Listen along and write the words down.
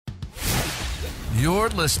You're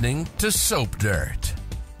listening to Soap Dirt,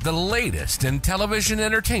 the latest in television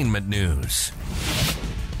entertainment news.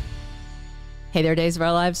 Hey there, Days of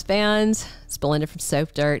Our Lives fans. It's Belynda from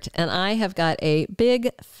Soap Dirt, and I have got a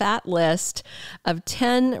big fat list of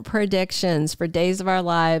 10 predictions for Days of Our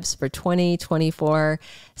Lives for 2024.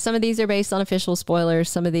 Some of these are based on official spoilers.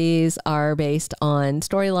 Some of these are based on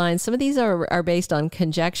storylines. Some of these are based on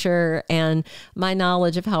conjecture and my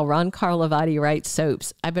knowledge of how Ron Carlivati writes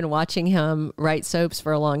soaps. I've been watching him write soaps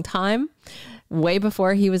for a long time. Way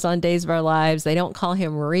before he was on Days of Our Lives. They don't call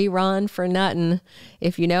him Rerun for nothing.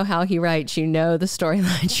 If you know how he writes, you know the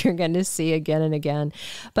storylines you're going to see again and again.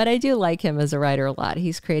 But I do like him as a writer a lot.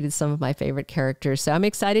 He's created some of my favorite characters. So I'm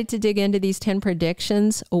excited to dig into these 10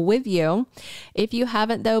 predictions with you. If you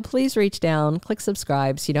haven't, though, please reach down, click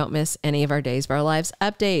subscribe so you don't miss any of our Days of Our Lives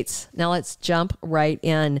updates. Now let's jump right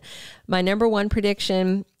in. My number one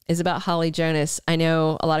prediction is about Holly Jonas. I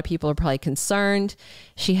know a lot of people are probably concerned.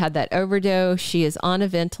 She had that overdose. She is on a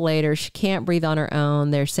ventilator. She can't breathe on her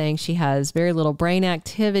own. They're saying she has very little brain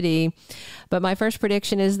activity. But my first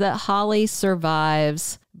prediction is that Holly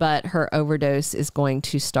survives, but her overdose is going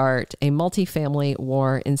to start a multifamily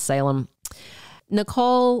war in Salem.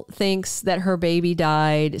 Nicole thinks that her baby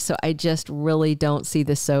died, so I just really don't see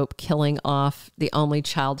the soap killing off the only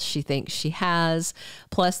child she thinks she has.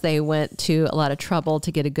 Plus, they went to a lot of trouble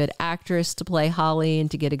to get a good actress to play Holly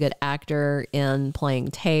and to get a good actor in playing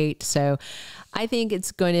Tate. So I think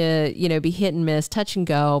it's going to, be hit and miss, touch and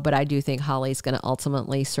go, but I do think Holly's going to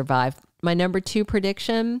ultimately survive. My number two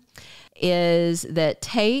prediction is that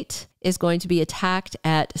Tate is going to be attacked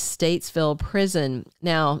at Statesville prison.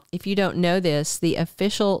 Now, if you don't know this, the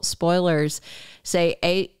official spoilers say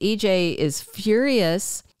EJ is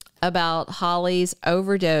furious about Holly's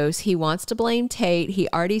overdose. He wants to blame Tate. He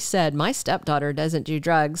already said, my stepdaughter doesn't do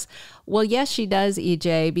drugs. Well, yes, she does,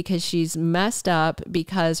 EJ, because she's messed up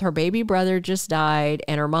because her baby brother just died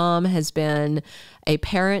and her mom has been a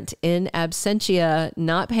parent in absentia,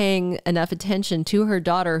 not paying enough attention to her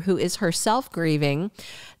daughter, who is herself grieving.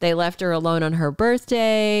 They left her alone on her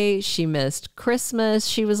birthday. She missed Christmas.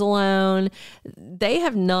 She was alone. They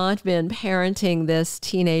have not been parenting this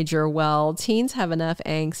teenager well. Teens have enough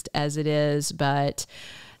angst as it is, but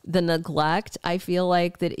the neglect, I feel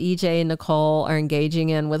like, that EJ and Nicole are engaging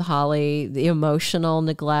in with Holly, the emotional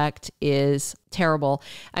neglect is terrible.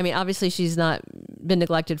 I mean, obviously she's not been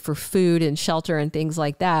neglected for food and shelter and things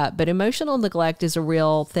like that, but emotional neglect is a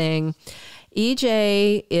real thing.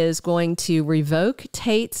 EJ is going to revoke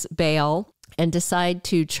Tate's bail and decide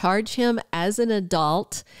to charge him as an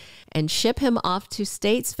adult and ship him off to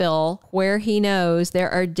Statesville, where he knows there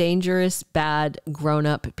are dangerous, bad,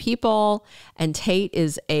 grown-up people. And Tate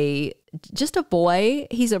is just a boy.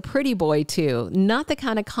 He's a pretty boy, too. Not the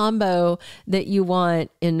kind of combo that you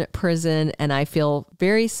want in prison. And I feel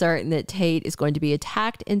very certain that Tate is going to be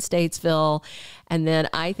attacked in Statesville. And then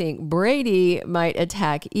I think Brady might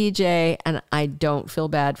attack EJ. And I don't feel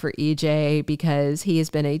bad for EJ because he has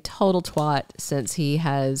been a total twat since he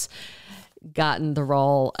has gotten the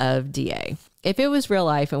role of DA. If it was real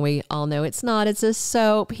life, and we all know it's not, it's a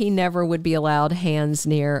soap, he never would be allowed hands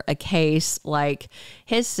near a case like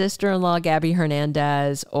his sister-in-law, Gabby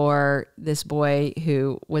Hernandez, or this boy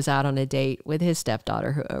who was out on a date with his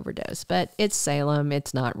stepdaughter who overdosed. But it's Salem,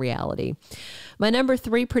 it's not reality. My number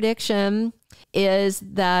three prediction is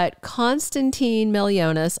that Konstantin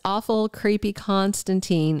Milionis, awful, creepy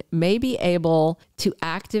Konstantin, may be able to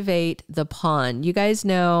activate the pawn. You guys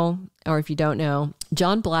know, or if you don't know,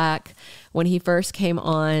 John Black, when he first came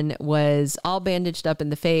on, was all bandaged up in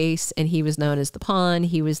the face, and he was known as the pawn.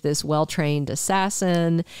 He was this well-trained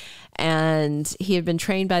assassin, and he had been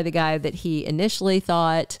trained by the guy that he initially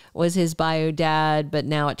thought was his bio dad, but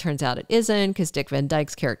now it turns out it isn't, because Dick Van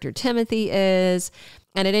Dyke's character Timothy is.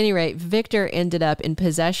 And at any rate, Victor ended up in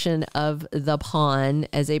possession of the pawn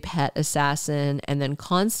as a pet assassin. And then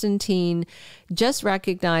Konstantin just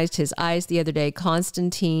recognized his eyes the other day.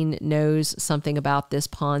 Konstantin knows something about this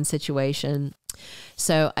pawn situation.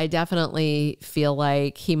 So I definitely feel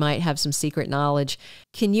like he might have some secret knowledge.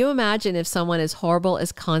 Can you imagine if someone as horrible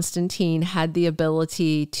as Konstantin had the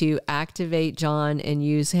ability to activate John and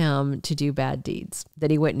use him to do bad deeds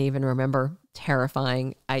that he wouldn't even remember?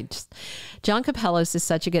 Terrifying. John Capellos is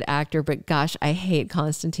such a good actor, but gosh, I hate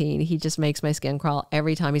Konstantin. He just makes my skin crawl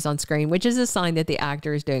every time he's on screen, which is a sign that the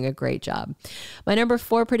actor is doing a great job. My number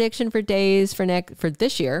four prediction for Days for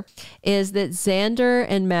this year is that Xander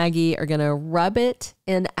and Maggie are going to rub it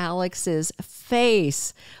in Alex's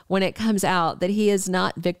face when it comes out that he is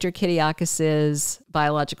not Victor Kiriakis's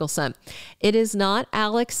biological son. It is not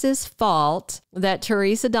Alex's fault that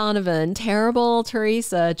Teresa Donovan, terrible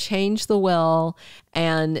Teresa, changed the will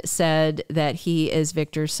and said that he is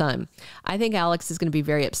Victor's son. I think Alex is going to be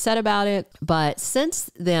very upset about it. But since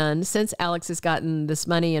then, since Alex has gotten this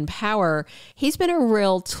money and power, he's been a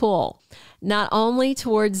real tool, not only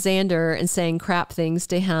towards Xander and saying crap things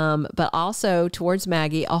to him, but also towards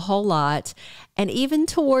Maggie a whole lot. And even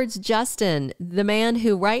towards Justin, the man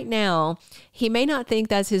who right now, he may not think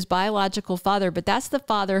that's his biological father, but that's the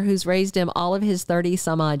father who's raised him all of his 30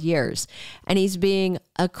 some odd years. And he's being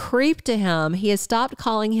a creep to him. He has stopped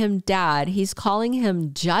calling him dad. He's calling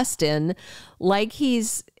him Justin like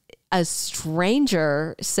he's a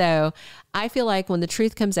stranger. So I feel like when the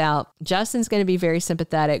truth comes out, Justin's going to be very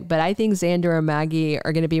sympathetic, but I think Xander and Maggie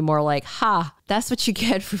are going to be more like, ha, that's what you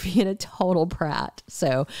get for being a total brat.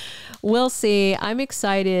 So we'll see. I'm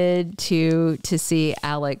excited to see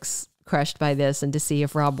Alex crushed by this and to see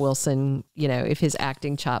if Rob Wilson, if his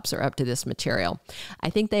acting chops are up to this material. I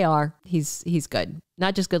think they are. He's good.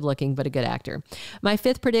 Not just good looking, but a good actor. My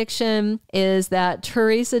fifth prediction is that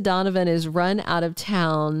Teresa Donovan is run out of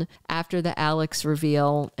town after the Alex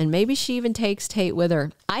reveal, and maybe she even takes Tate with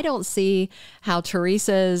her. I don't see how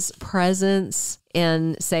Teresa's presence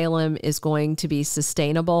in Salem is going to be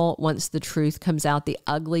sustainable once the truth comes out, the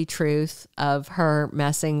ugly truth of her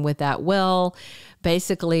messing with that will,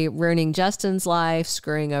 basically ruining Justin's life,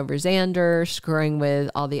 screwing over Xander, screwing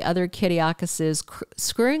with all the other Kiriakises,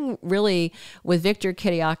 screwing really with Victor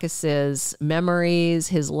Kiriakis's memories,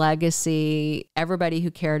 his legacy, everybody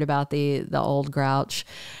who cared about the old grouch.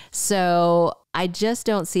 So I just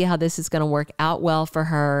don't see how this is going to work out well for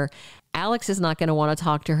her. Alex is not going to want to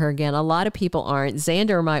talk to her again. A lot of people aren't.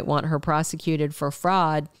 Xander might want her prosecuted for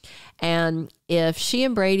fraud. And if she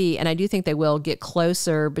and Brady, and I do think they will, get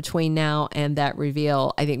closer between now and that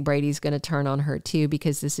reveal, I think Brady's going to turn on her too,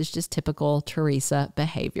 because this is just typical Teresa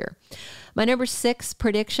behavior. My number 6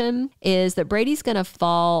 prediction is that Brady's going to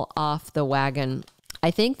fall off the wagon.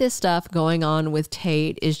 I think this stuff going on with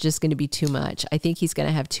Tate is just going to be too much. I think he's going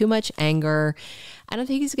to have too much anger. I don't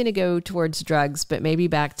think he's going to go towards drugs, but maybe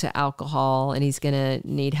back to alcohol, and he's going to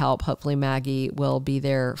need help. Hopefully Maggie will be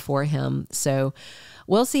there for him. So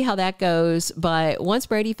we'll see how that goes. But once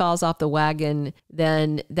Brady falls off the wagon,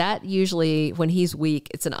 then that usually, when he's weak,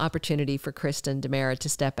 it's an opportunity for Kristen DiMera to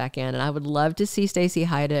step back in. And I would love to see Stacy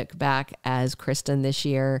Haiduk back as Kristen this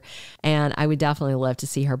year. And I would definitely love to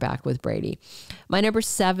see her back with Brady. My number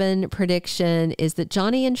 7 prediction is that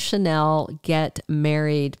Johnny and Chanel get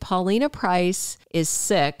married. Paulina Price is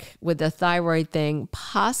sick with the thyroid thing,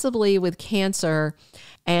 possibly with cancer.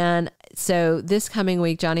 And so this coming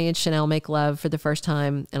week, Johnny and Chanel make love for the first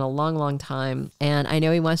time in a long, long time. And I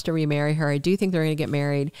know he wants to remarry her. I do think they're going to get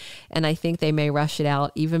married. And I think they may rush it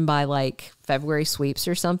out even by like February sweeps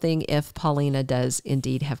or something if Paulina does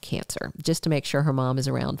indeed have cancer, just to make sure her mom is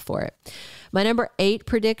around for it. My number 8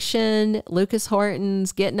 prediction, Lucas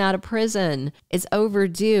Horton's getting out of prison. It's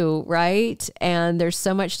overdue, right? And there's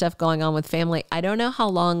so much stuff going on with family. I don't know how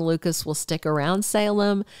long Lucas will stick around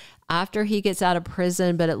Salem after he gets out of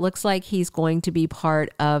prison, but it looks like he's going to be part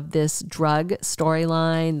of this drug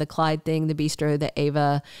storyline, the Clyde thing, the Bistro, the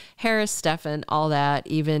Ava Harris, Stefan, all that,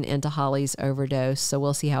 even into Holly's overdose. So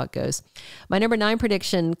we'll see how it goes. My number 9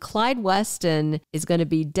 prediction, Clyde Weston is going to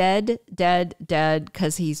be dead,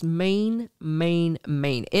 because he's main.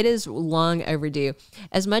 It is long overdue.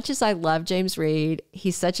 As much as I love James Reed,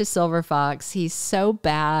 he's such a silver fox. He's so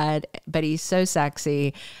bad, but he's so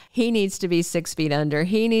sexy. He needs to be 6 feet under.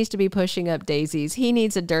 He needs to be pushing up daisies. He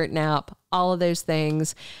needs a dirt nap, all of those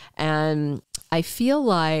things. And I feel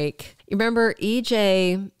like, remember,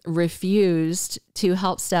 EJ refused to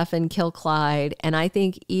help Stefan kill Clyde. And I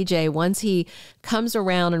think EJ, once he comes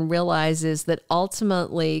around and realizes that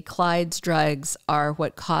ultimately Clyde's drugs are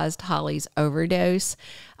what caused Holly's overdose,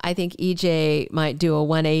 I think EJ might do a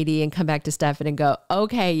 180 and come back to Stefan and go,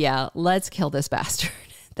 okay, yeah, let's kill this bastard.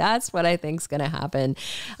 That's what I think is going to happen.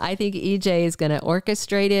 I think EJ is going to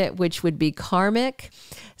orchestrate it, which would be karmic,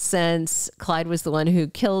 since Clyde was the one who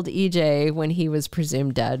killed EJ when he was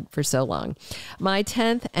presumed dead for so long. My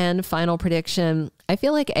 10th and final prediction, I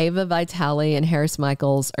feel like Ava Vitale and Harris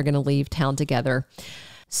Michaels are going to leave town together.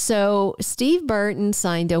 So Steve Burton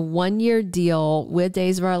signed a 1-year deal with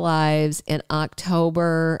Days of Our Lives in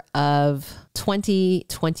October of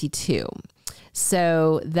 2022.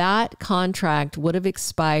 So that contract would have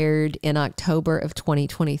expired in October of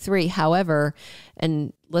 2023. However,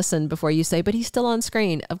 and listen before you say, but he's still on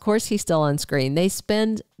screen. Of course he's still on screen.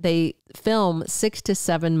 They film 6 to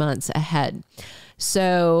 7 months ahead.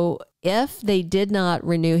 So if they did not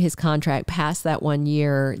renew his contract past that 1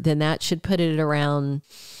 year, then that should put it around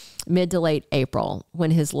mid to late April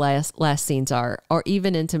when his last scenes are, or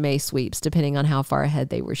even into May sweeps, depending on how far ahead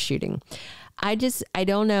they were shooting. I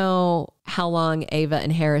don't know how long Ava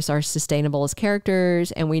and Harris are sustainable as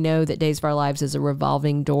characters, and we know that Days of Our Lives is a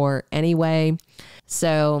revolving door anyway.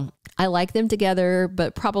 So I like them together,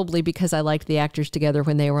 but probably because I liked the actors together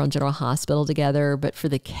when they were on General Hospital together. But for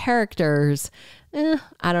the characters,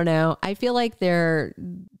 I don't know. I feel like they're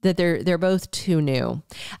both too new.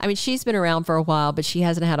 I mean, she's been around for a while, but she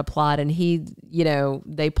hasn't had a plot. And he,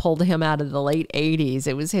 they pulled him out of the late 80s.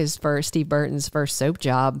 It was Steve Burton's first soap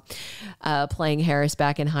job, playing Harris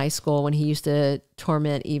back in high school when he used to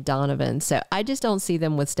torment Eve Donovan. So I just don't see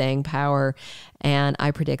them with staying power. And I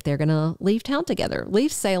predict they're going to leave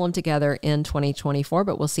Salem together in 2024,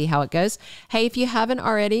 but we'll see how it goes. Hey, if you haven't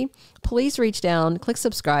already, please reach down, click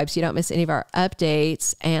subscribe so you don't miss any of our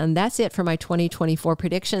updates. And that's it for my 2024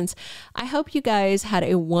 predictions. I hope you guys had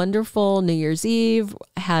a wonderful New Year's Eve,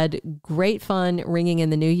 had great fun ringing in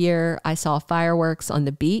the new year. I saw fireworks on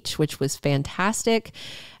the beach, which was fantastic.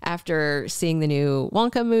 After seeing the new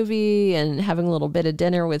Wonka movie and having a little bit of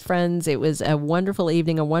dinner with friends, it was a wonderful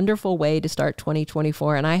evening, a wonderful way to start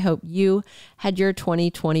 2024. And I hope you had your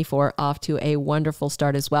 2024 off to a wonderful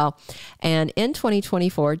start as well. And in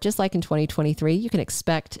 2024, just like in 2023, you can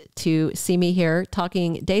expect to see me here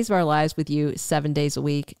talking Days of Our Lives with you 7 days a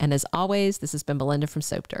week. And as always, this has been Belynda from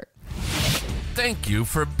Soap Dirt. Thank you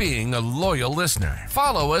for being a loyal listener.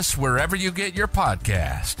 Follow us wherever you get your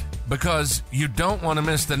podcast, because you don't want to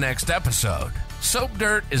miss the next episode. Soap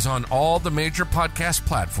Dirt is on all the major podcast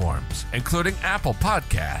platforms, including Apple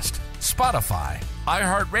Podcast, Spotify,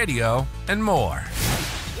 iHeartRadio, and more.